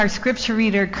Our scripture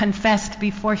reader confessed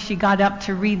before she got up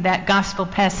to read that gospel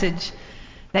passage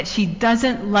that she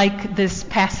doesn't like this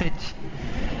passage.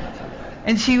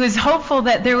 And she was hopeful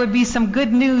that there would be some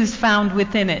good news found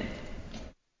within it.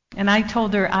 And I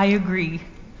told her, I agree.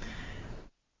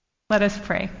 Let us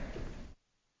pray.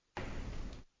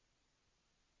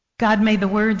 God, may the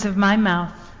words of my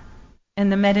mouth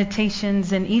and the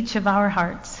meditations in each of our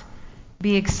hearts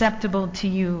be acceptable to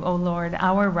you, O Lord,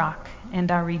 our rock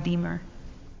and our Redeemer.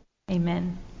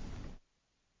 Amen.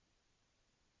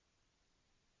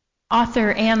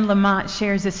 Author Anne Lamott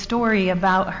shares a story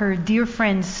about her dear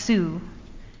friend Sue.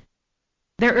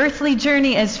 Their earthly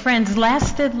journey as friends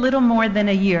lasted little more than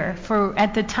a year, for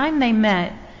at the time they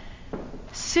met,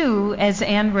 Sue, as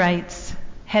Anne writes,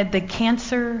 had the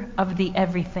cancer of the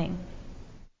everything.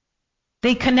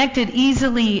 They connected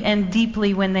easily and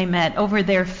deeply when they met over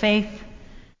their faith,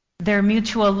 their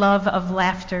mutual love of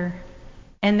laughter,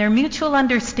 and their mutual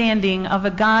understanding of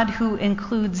a God who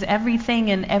includes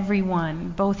everything and everyone,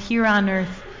 both here on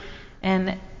earth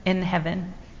and in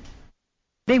heaven.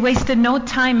 They wasted no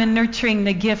time in nurturing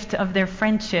the gift of their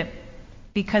friendship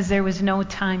because there was no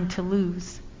time to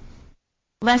lose.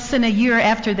 Less than a year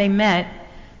after they met,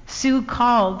 Sue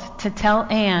called to tell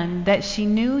Anne that she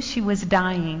knew she was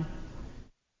dying.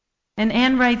 And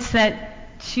Anne writes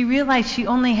that she realized she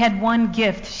only had one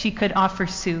gift she could offer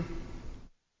Sue,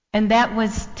 and that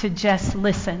was to just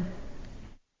listen.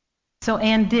 So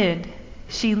Anne did.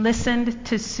 She listened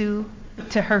to Sue,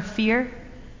 to her fear,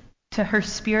 to her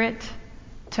spirit,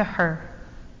 to her.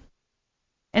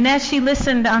 And as she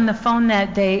listened on the phone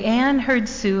that day, Anne heard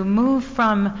Sue move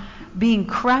from being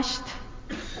crushed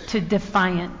to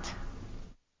defiant.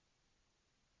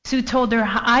 Sue told her,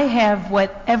 I have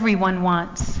what everyone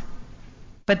wants,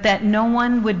 but that no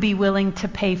one would be willing to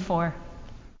pay for.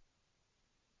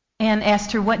 Anne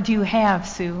asked her, what do you have,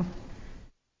 Sue?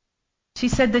 She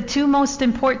said, the two most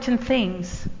important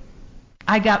things.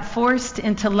 I got forced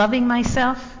into loving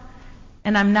myself,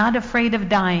 and I'm not afraid of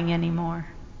dying anymore.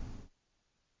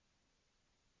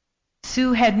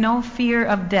 Sue had no fear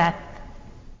of death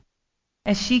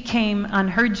as she came on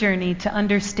her journey to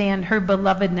understand her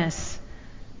belovedness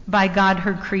by God,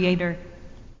 her Creator.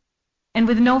 And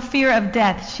with no fear of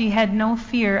death, she had no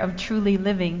fear of truly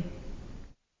living.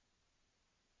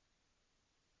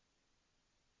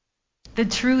 The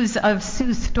truths of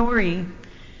Sue's story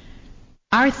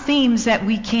are themes that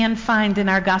we can find in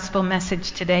our gospel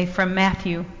message today from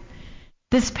Matthew.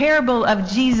 This parable of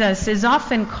Jesus is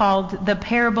often called the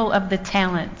parable of the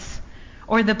talents,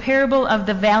 or the parable of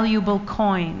the valuable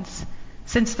coins,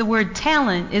 since the word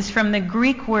talent is from the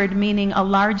Greek word meaning a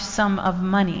large sum of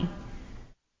money.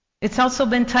 It's also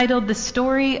been titled The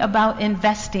Story About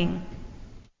Investing.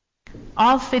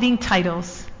 All fitting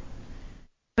titles.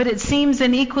 But it seems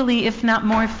an equally, if not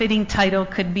more fitting title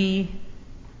could be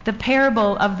The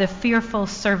Parable of the Fearful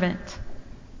Servant,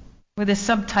 with a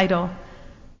subtitle,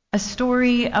 A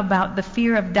Story About the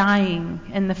Fear of Dying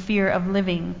and the Fear of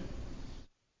Living.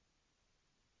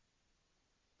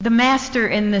 The master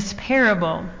in this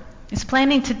parable is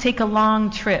planning to take a long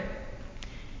trip.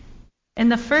 And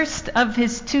the first of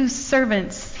his two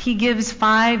servants, he gives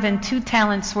 5 and 2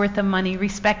 talents worth of money,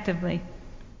 respectively.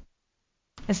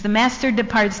 As the master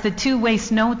departs, the two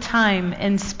waste no time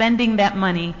in spending that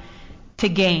money to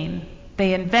gain.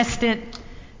 They invest it,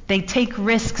 they take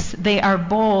risks, they are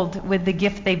bold with the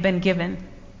gift they've been given.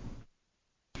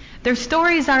 Their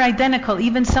stories are identical.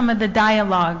 Even some of the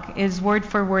dialogue is word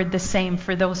for word the same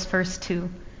for those first two.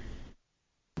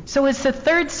 So it's the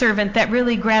third servant that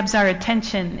really grabs our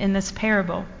attention in this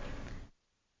parable.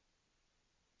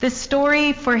 This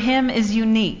story for him is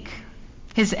unique.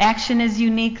 His action is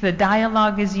unique, the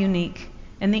dialogue is unique,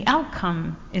 and the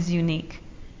outcome is unique.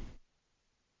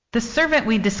 The servant,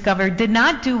 we discovered, did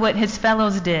not do what his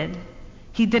fellows did.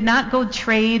 He did not go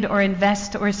trade or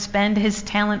invest or spend his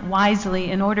talent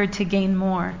wisely in order to gain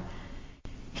more.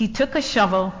 He took a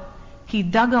shovel, he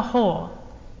dug a hole,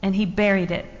 and he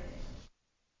buried it.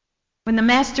 When the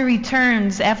master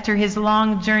returns after his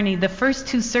long journey, the first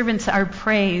 2 servants are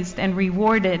praised and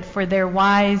rewarded for their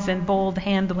wise and bold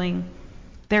handling,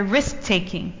 their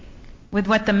risk-taking with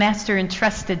what the master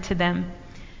entrusted to them.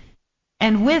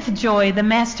 And with joy, the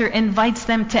master invites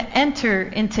them to enter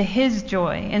into his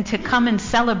joy and to come and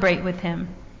celebrate with him.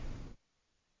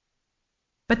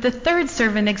 But the third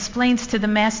servant explains to the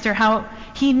master how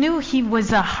he knew he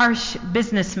was a harsh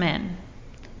businessman,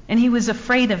 and he was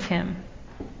afraid of him.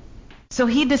 So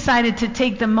he decided to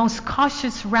take the most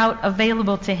cautious route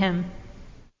available to him.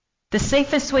 The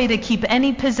safest way to keep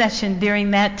any possession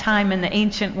during that time in the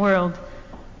ancient world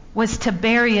was to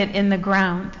bury it in the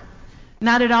ground,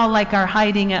 Not at all like our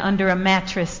hiding it under a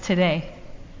mattress today.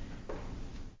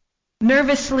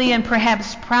 Nervously and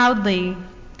perhaps proudly,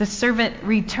 the servant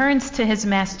returns to his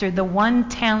master the one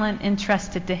talent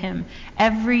entrusted to him,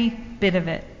 every bit of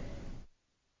it.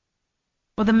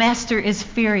 Well, the master is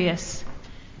furious.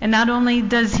 And not only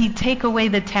does he take away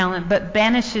the talent, but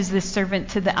banishes the servant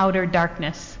to the outer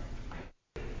darkness.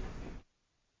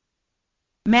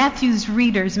 Matthew's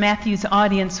readers, Matthew's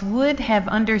audience would have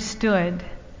understood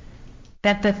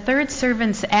that the third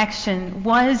servant's action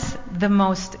was the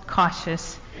most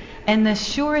cautious and the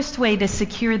surest way to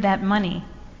secure that money.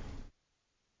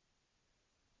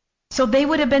 So they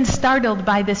would have been startled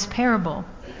by this parable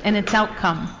and its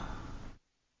outcome.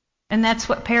 And that's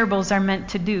what parables are meant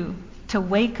to do, to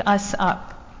wake us up.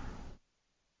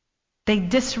 They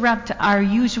disrupt our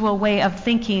usual way of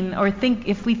thinking, or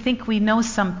if we think we know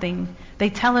something, they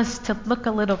tell us to look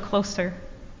a little closer.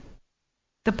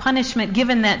 The punishment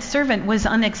given that servant was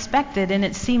unexpected and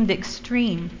it seemed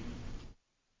extreme.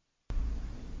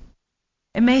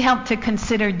 It may help to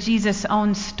consider Jesus'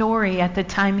 own story at the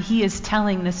time he is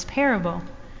telling this parable.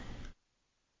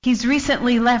 He's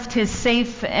recently left his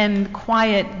safe and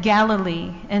quiet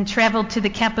Galilee and traveled to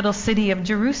the capital city of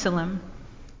Jerusalem.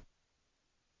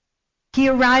 He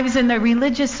arrives and the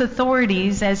religious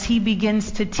authorities, as he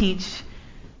begins to teach,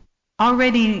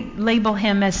 already label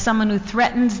him as someone who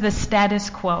threatens the status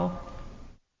quo.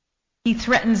 He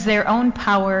threatens their own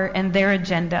power and their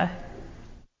agenda.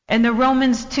 And the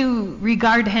Romans, too,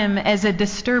 regard him as a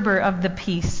disturber of the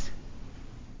peace.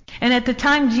 And at the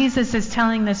time Jesus is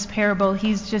telling this parable,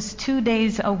 he's just 2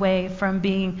 days away from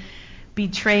being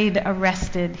betrayed,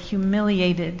 arrested,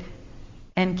 humiliated,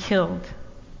 and killed.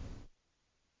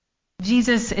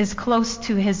 Jesus is close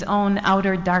to his own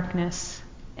outer darkness,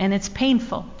 and it's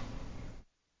painful.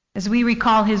 As we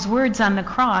recall his words on the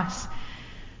cross,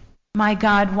 "My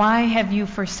God, why have you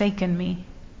forsaken me?"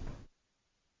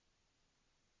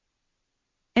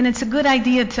 And it's a good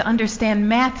idea to understand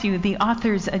Matthew, the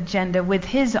author's agenda, with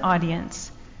his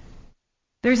audience.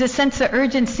 There's a sense of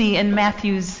urgency in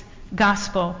Matthew's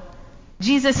gospel.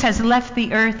 Jesus has left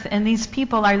the earth, and these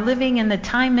people are living in the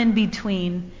time in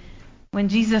between when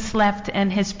Jesus left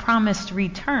and his promised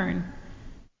return.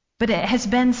 But it has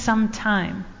been some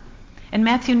time. And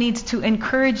Matthew needs to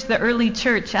encourage the early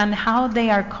church on how they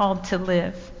are called to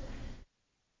live.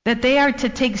 That they are to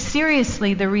take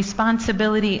seriously the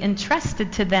responsibility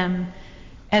entrusted to them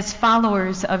as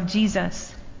followers of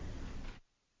Jesus.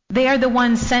 They are the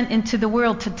ones sent into the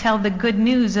world to tell the good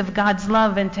news of God's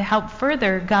love and to help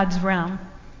further God's realm.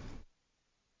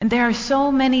 And there are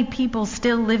so many people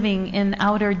still living in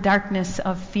outer darkness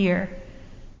of fear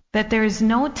that there is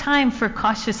no time for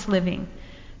cautious living,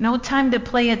 no time to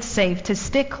play it safe, to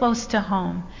stick close to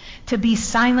home, to be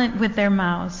silent with their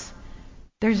mouths.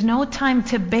 There's no time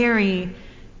to bury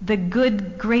the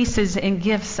good graces and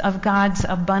gifts of God's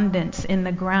abundance in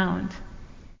the ground.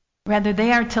 Rather,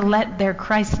 they are to let their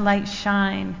Christ light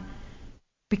shine,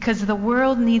 because the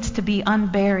world needs to be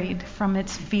unburied from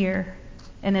its fear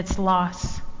and its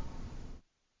loss.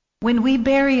 When we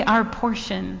bury our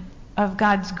portion of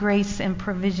God's grace and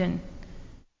provision,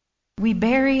 we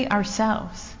bury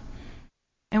ourselves,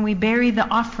 and we bury the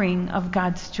offering of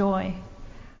God's joy.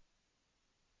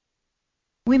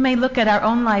 We may look at our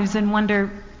own lives and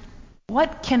wonder,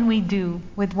 what can we do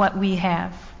with what we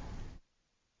have?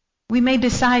 We may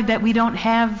decide that we don't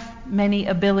have many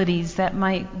abilities that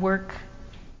might work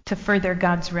to further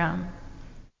God's realm,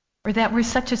 or that we're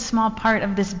such a small part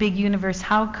of this big universe,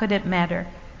 how could it matter?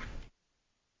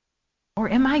 Or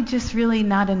am I just really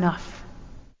not enough?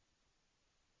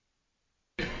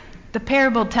 The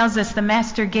parable tells us the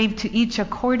master gave to each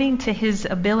according to his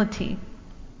ability.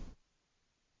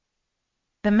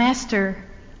 The master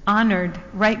honored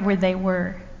right where they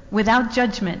were, without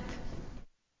judgment.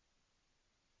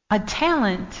 A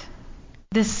talent,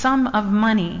 this sum of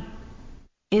money,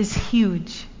 is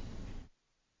huge.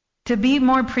 To be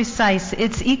more precise,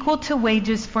 it's equal to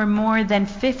wages for more than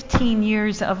 15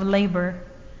 years of labor.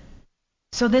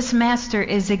 So this master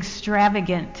is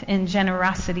extravagant in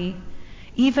generosity.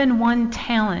 Even one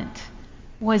talent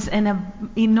was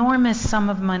an enormous sum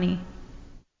of money.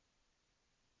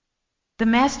 The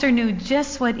master knew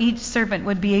just what each servant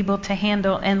would be able to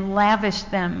handle and lavished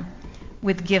them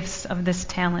with gifts of this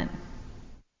talent.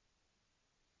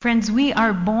 Friends, we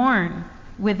are born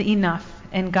with enough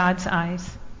in God's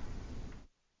eyes.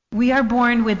 We are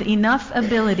born with enough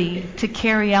ability to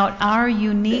carry out our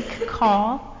unique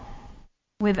call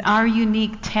with our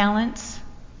unique talents,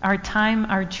 our time,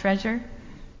 our treasure,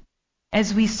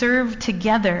 as we serve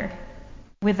together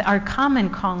with our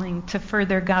common calling to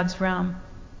further God's realm.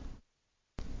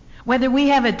 Whether we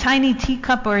have a tiny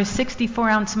teacup or a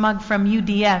 64-ounce mug from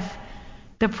UDF,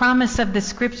 the promise of the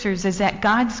scriptures is that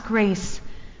God's grace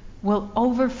will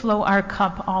overflow our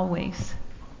cup always.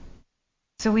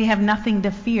 So we have nothing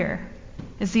to fear.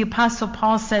 As the Apostle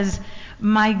Paul says,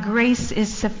 "My grace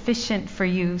is sufficient for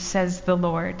you," says the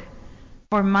Lord,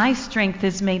 "for my strength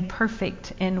is made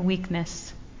perfect in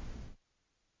weakness."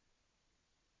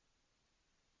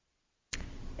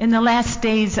 In the last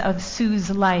days of Sue's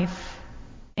life,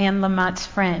 Anne Lamott's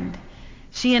friend,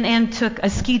 she and Anne took a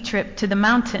ski trip to the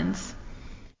mountains.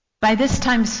 By this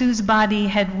time, Sue's body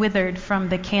had withered from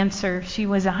the cancer. She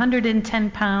was 110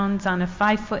 pounds on a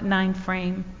 5'9"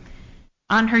 frame.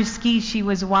 On her skis, she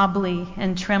was wobbly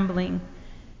and trembling.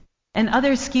 And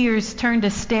other skiers turned to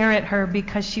stare at her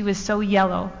because she was so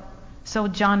yellow, so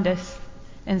jaundiced,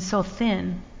 and so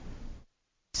thin.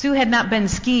 Sue had not been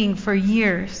skiing for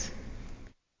years.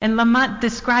 And Lamott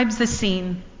describes the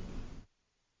scene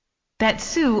that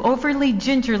Sue, overly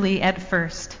gingerly at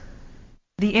first,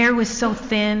 the air was so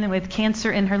thin, and with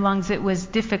cancer in her lungs, it was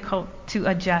difficult to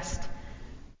adjust.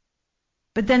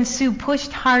 But then Sue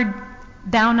pushed hard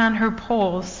down on her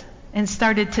poles and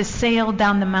started to sail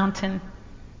down the mountain.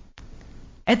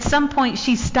 At some point,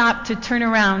 she stopped to turn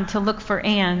around to look for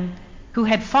Anne, who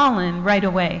had fallen right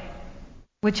away,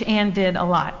 which Anne did a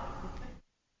lot.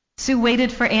 Sue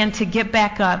waited for Anne to get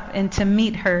back up and to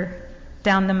meet her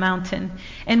down the mountain.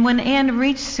 And when Anne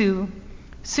reached Sue,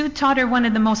 Sue taught her one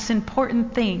of the most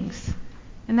important things,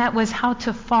 and that was how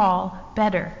to fall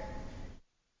better.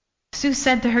 Sue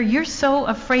said to her, "You're so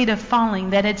afraid of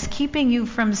falling that it's keeping you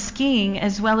from skiing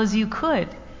as well as you could.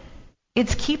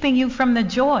 It's keeping you from the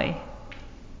joy."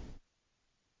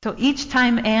 So each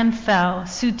time Anne fell,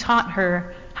 Sue taught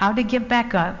her how to get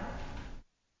back up.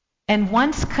 And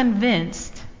once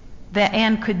convinced that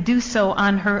Anne could do so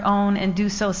on her own and do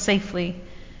so safely,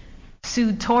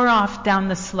 Sue tore off down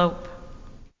the slope,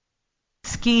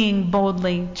 skiing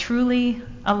boldly, truly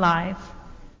alive.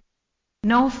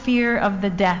 No fear of the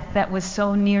death that was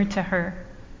so near to her.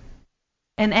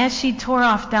 And as she tore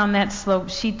off down that slope,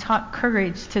 she taught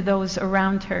courage to those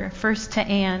around her, first to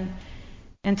Anne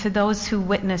and to those who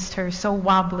witnessed her so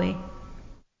wobbly.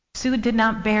 Sue did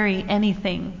not bury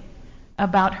anything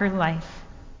about her life.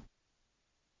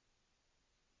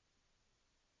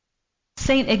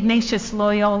 St. Ignatius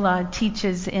Loyola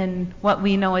teaches in what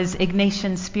we know as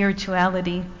Ignatian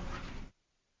spirituality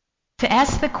to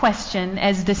ask the question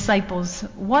as disciples,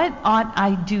 what ought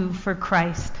I do for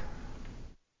Christ?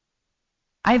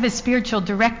 I have a spiritual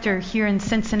director here in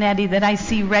Cincinnati that I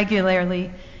see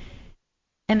regularly,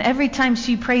 and every time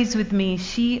she prays with me,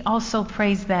 she also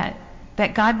prays that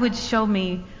God would show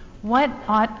me, what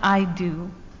ought I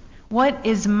do? What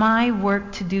is my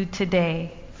work to do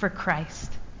today for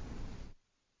Christ?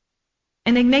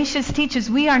 And Ignatius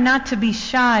teaches we are not to be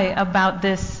shy about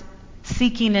this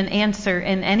seeking an answer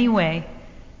in any way,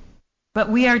 but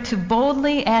we are to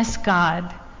boldly ask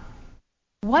God,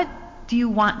 what do you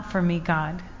want for me,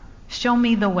 God? Show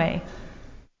me the way.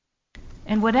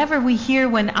 And whatever we hear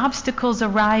when obstacles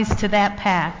arise to that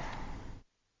path,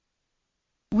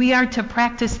 we are to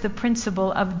practice the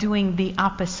principle of doing the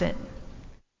opposite.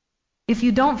 If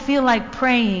you don't feel like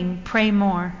praying, pray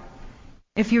more.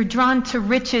 If you're drawn to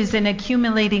riches and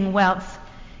accumulating wealth,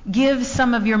 give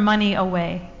some of your money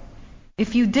away.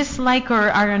 If you dislike or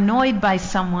are annoyed by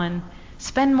someone,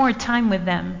 spend more time with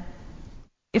them.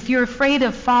 If you're afraid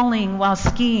of falling while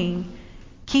skiing,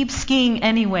 keep skiing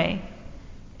anyway,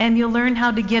 and you'll learn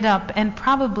how to get up, and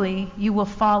probably you will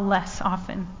fall less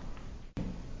often.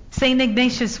 St.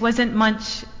 Ignatius wasn't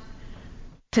much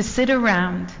to sit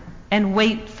around and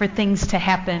wait for things to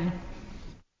happen.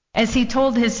 As he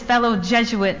told his fellow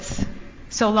Jesuits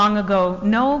so long ago,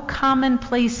 no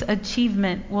commonplace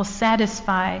achievement will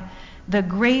satisfy the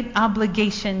great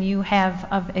obligation you have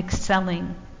of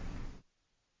excelling.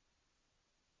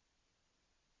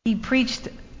 He preached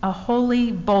a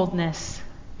holy boldness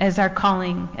as our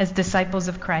calling as disciples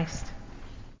of Christ.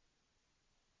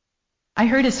 I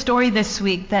heard a story this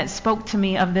week that spoke to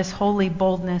me of this holy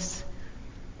boldness.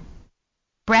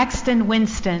 Braxton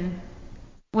Winston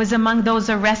was among those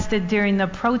arrested during the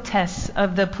protests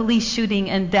of the police shooting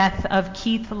and death of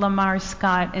Keith Lamar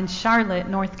Scott in Charlotte,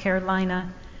 North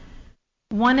Carolina.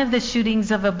 One of the shootings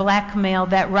of a black male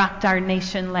that rocked our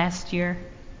nation last year.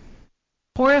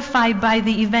 Horrified by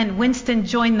the event, Winston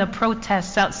joined the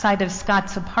protests outside of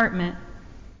Scott's apartment.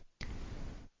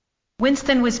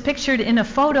 Winston was pictured in a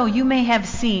photo you may have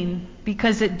seen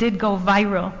because it did go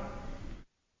viral.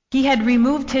 He had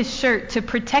removed his shirt to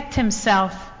protect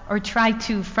himself, or try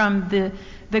to, from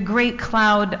the great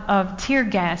cloud of tear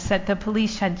gas that the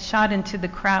police had shot into the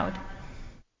crowd.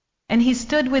 And he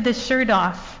stood with his shirt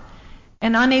off,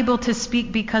 and unable to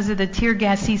speak because of the tear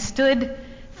gas, he stood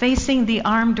facing the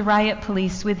armed riot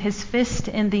police with his fist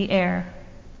in the air.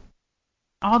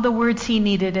 All the words he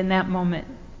needed in that moment.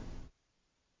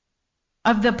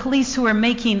 Of the police who were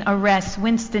making arrests,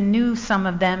 Winston knew some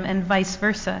of them and vice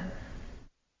versa.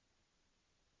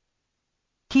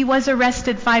 He was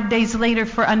arrested 5 days later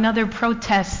for another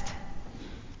protest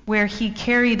where he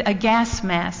carried a gas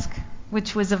mask,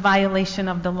 which was a violation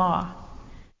of the law.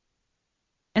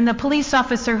 And the police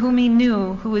officer whom he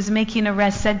knew, who was making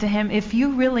arrests, said to him, "If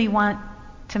you really want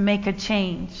to make a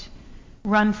change,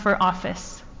 run for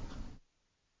office."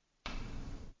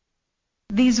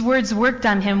 These words worked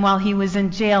on him while he was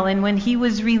in jail, and when he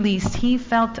was released, he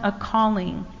felt a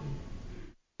calling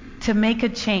to make a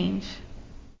change.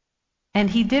 And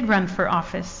he did run for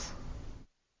office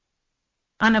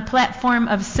on a platform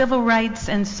of civil rights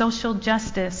and social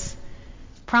justice,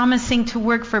 promising to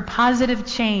work for positive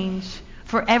change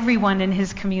for everyone in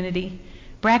his community.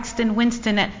 Braxton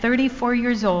Winston, at 34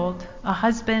 years old, a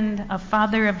husband, a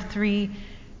father of 3,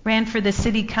 ran for the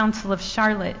City Council of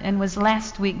Charlotte and was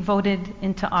last week voted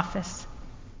into office,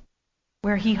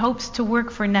 where he hopes to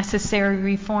work for necessary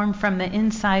reform from the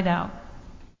inside out.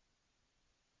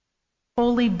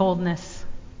 Holy boldness.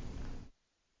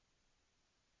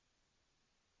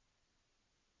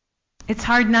 It's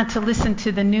hard not to listen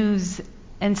to the news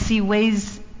and see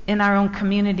ways in our own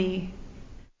community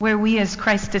where we as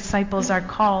Christ's disciples are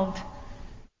called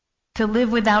to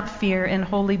live without fear in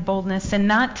holy boldness and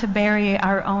not to bury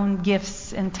our own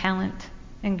gifts and talent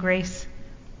and grace.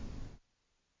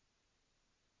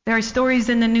 There are stories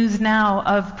in the news now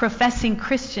of professing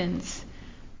Christians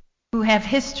who have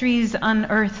histories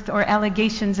unearthed or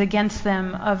allegations against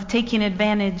them of taking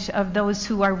advantage of those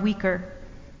who are weaker,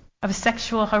 of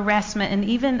sexual harassment and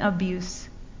even abuse.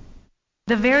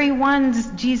 The very ones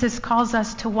Jesus calls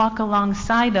us to walk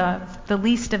alongside of, the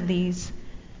least of these,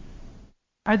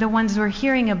 are the ones we're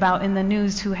hearing about in the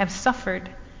news who have suffered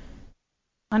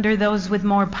under those with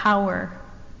more power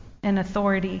and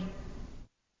authority.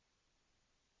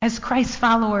 As Christ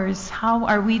followers, how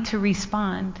are we to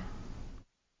respond?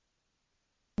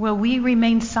 Will we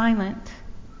remain silent?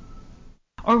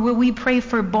 Or will we pray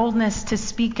for boldness to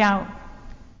speak out,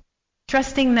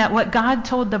 trusting that what God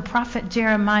told the prophet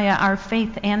Jeremiah, our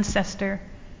faith ancestor,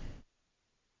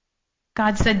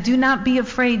 God said, "Do not be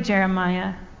afraid,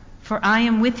 Jeremiah, for I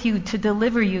am with you to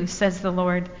deliver you, says the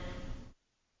Lord."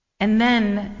 And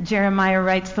then Jeremiah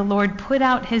writes, "The Lord put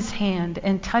out his hand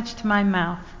and touched my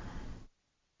mouth.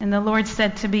 And the Lord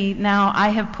said to me, now I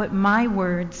have put my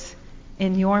words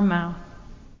in your mouth."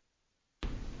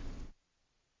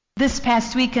 This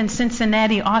past week in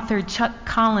Cincinnati, author Chuck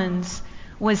Collins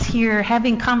was here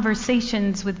having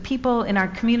conversations with people in our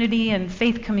community and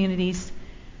faith communities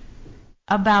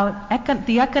about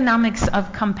the economics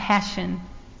of compassion,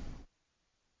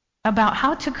 about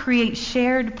how to create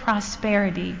shared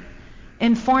prosperity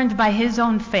informed by his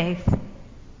own faith.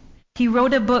 He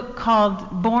wrote a book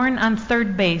called Born on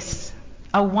Third Base.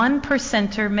 A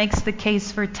 1%er makes the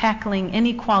case for tackling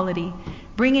inequality,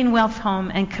 bringing wealth home,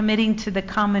 and committing to the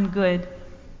common good.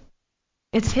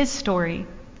 It's his story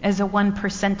as a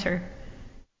 1%er.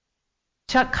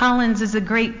 Chuck Collins is a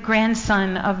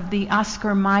great-grandson of the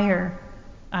Oscar Mayer.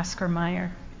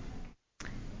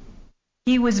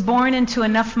 He was born into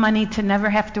enough money to never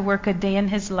have to work a day in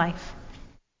his life.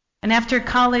 And after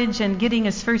college and getting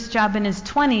his first job in his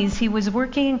 20s, he was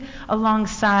working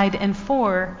alongside and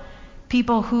for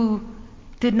people who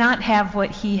did not have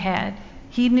what he had.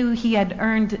 He knew he had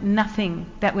earned nothing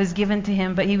that was given to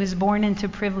him, but he was born into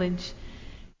privilege.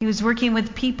 He was working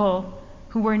with people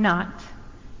who were not,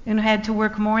 and who had to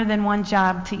work more than one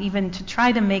job to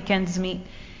try to make ends meet.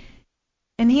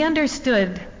 And he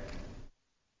understood,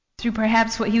 through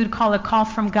perhaps what he would call a call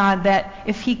from God, that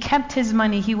if he kept his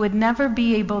money, he would never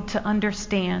be able to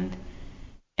understand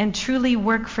and truly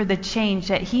work for the change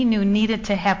that he knew needed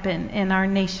to happen in our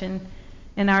nation,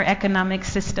 in our economic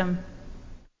system.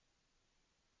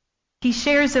 He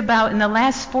shares about, in the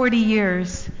last 40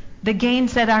 years, the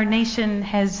gains that our nation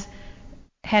has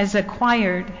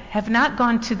acquired have not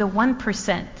gone to the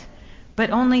 1%, but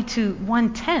only to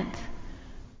 1/10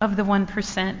 of the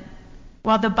 1%,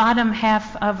 while the bottom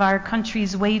half of our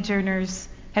country's wage earners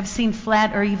have seen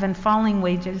flat or even falling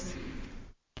wages.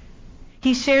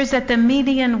 He shares that the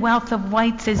median wealth of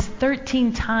whites is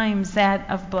 13 times that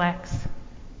of blacks.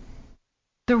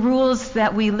 The rules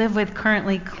that we live with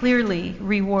currently clearly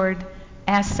reward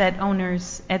asset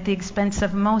owners at the expense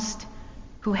of most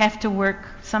who have to work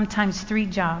sometimes 3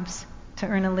 jobs to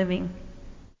earn a living.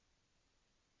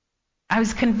 I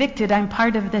was convicted I'm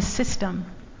part of this system.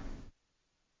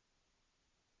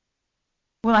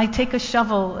 Will I take a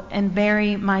shovel and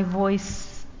bury my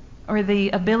voice or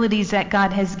the abilities that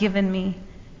God has given me?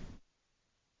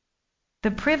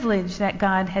 The privilege that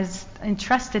God has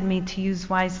entrusted me to use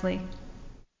wisely.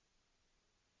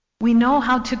 We know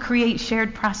how to create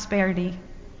shared prosperity.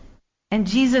 And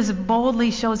Jesus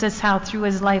boldly shows us how through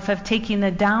his life of taking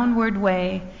the downward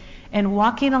way and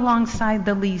walking alongside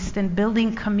the least and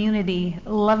building community,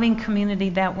 loving community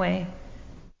that way.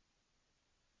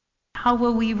 How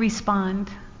will we respond?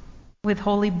 With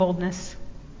holy boldness.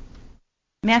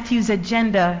 Matthew's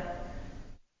agenda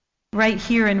right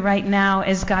here and right now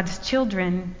as God's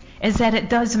children is that it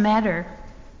does matter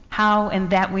how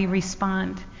and that we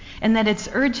respond, and that it's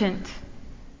urgent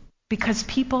because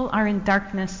people are in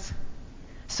darkness.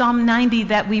 Psalm 90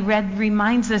 that we read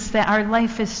reminds us that our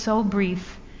life is so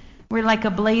brief. We're like a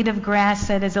blade of grass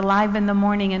that is alive in the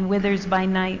morning and withers by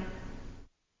night.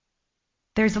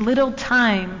 There's little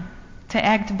time to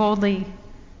act boldly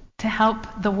to help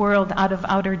the world out of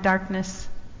outer darkness.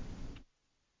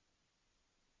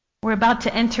 We're about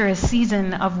to enter a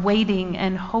season of waiting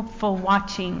and hopeful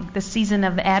watching, the season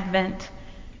of Advent,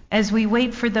 as we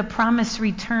wait for the promised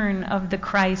return of the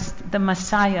Christ, the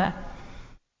Messiah.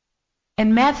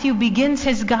 And Matthew begins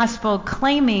his gospel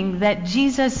claiming that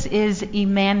Jesus is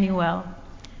Emmanuel,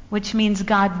 which means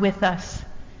God with us.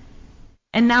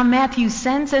 And now Matthew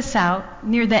sends us out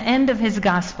near the end of his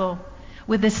gospel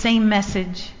with the same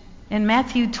message. In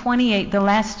Matthew 28, the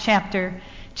last chapter,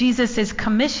 Jesus is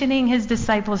commissioning his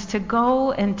disciples to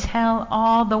go and tell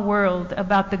all the world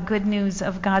about the good news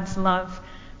of God's love,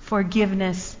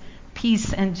 forgiveness,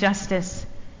 peace, and justice.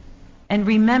 And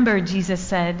remember, Jesus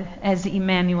said, as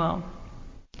Emmanuel,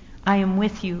 I am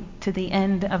with you to the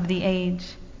end of the age.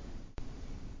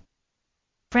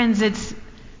 Friends, it's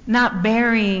not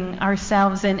burying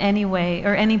ourselves in any way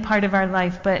or any part of our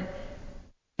life, but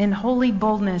in holy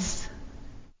boldness,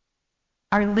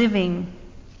 our living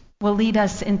will lead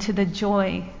us into the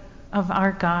joy of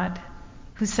our God,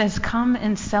 who says, come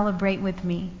and celebrate with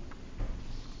me.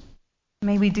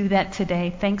 May we do that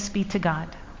today. Thanks be to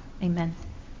God. Amen.